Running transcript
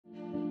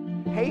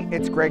Hey,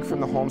 it's Greg from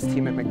the Holmes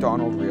team at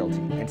McDonald Realty,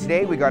 and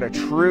today we got a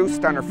true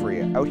stunner for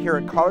you out here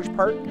at College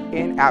Park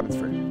in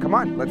Abbotsford. Come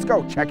on, let's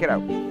go, check it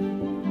out.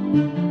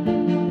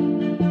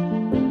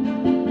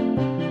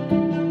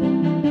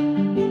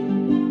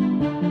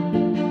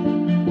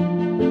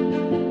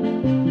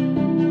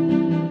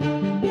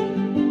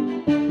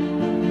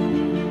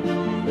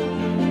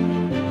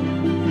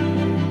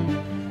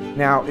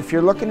 Now, if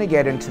you're looking to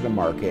get into the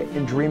market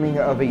and dreaming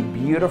of a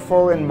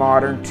beautiful and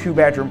modern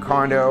 2-bedroom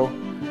condo,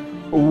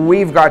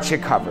 we've got you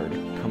covered.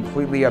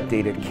 Completely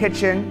updated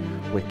kitchen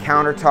with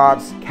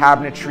countertops,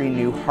 cabinetry,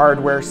 new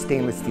hardware,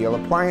 stainless steel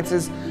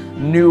appliances,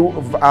 new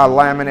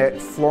laminate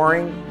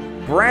flooring,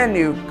 brand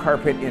new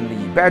carpet in the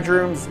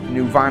bedrooms,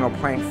 new vinyl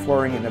plank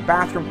flooring in the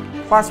bathroom,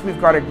 plus we've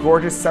got a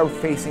gorgeous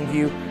south-facing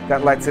view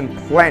that lets in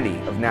plenty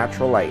of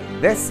natural light.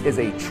 This is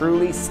a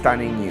truly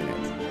stunning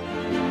unit.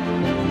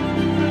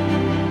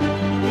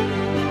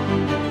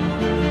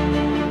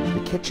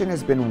 The kitchen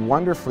has been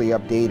wonderfully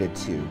updated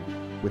too,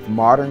 with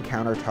modern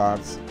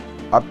countertops,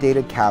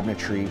 updated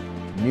cabinetry,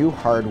 new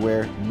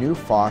hardware, new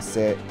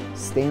faucet,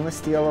 stainless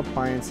steel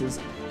appliances,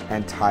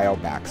 and tile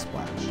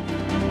backsplash.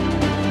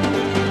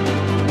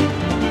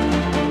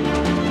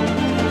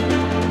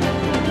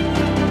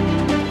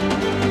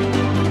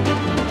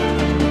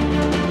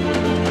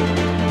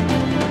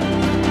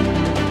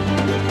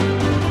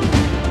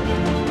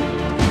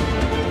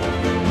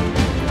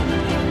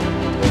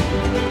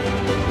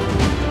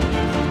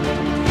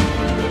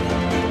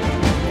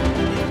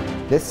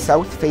 This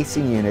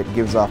south-facing unit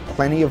gives off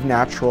plenty of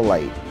natural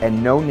light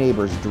and no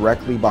neighbors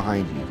directly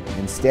behind you.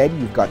 Instead,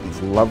 you've got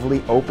these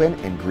lovely open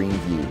and green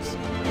views.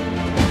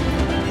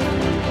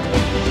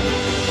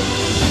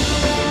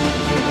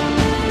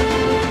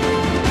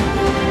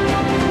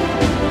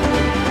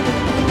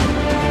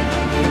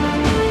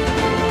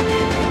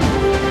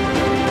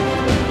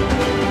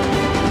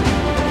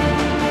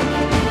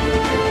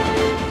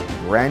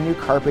 Brand new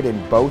carpet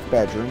in both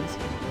bedrooms,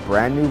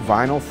 brand new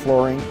vinyl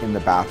flooring in the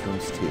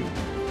bathrooms too.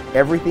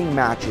 Everything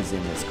matches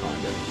in this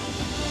condo.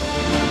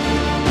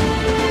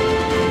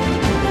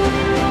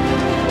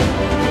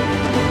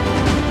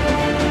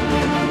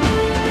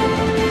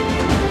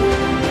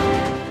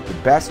 The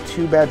best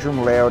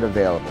 2-bedroom layout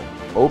available.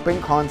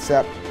 Open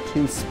concept,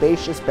 2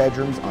 spacious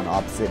bedrooms on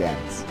opposite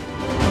ends.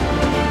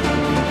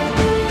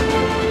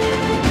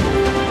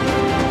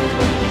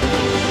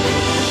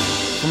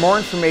 For more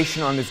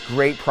information on this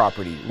great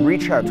property,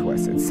 reach out to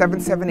us at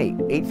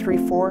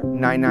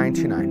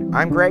 778-834-9929.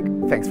 I'm Greg,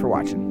 thanks for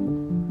watching.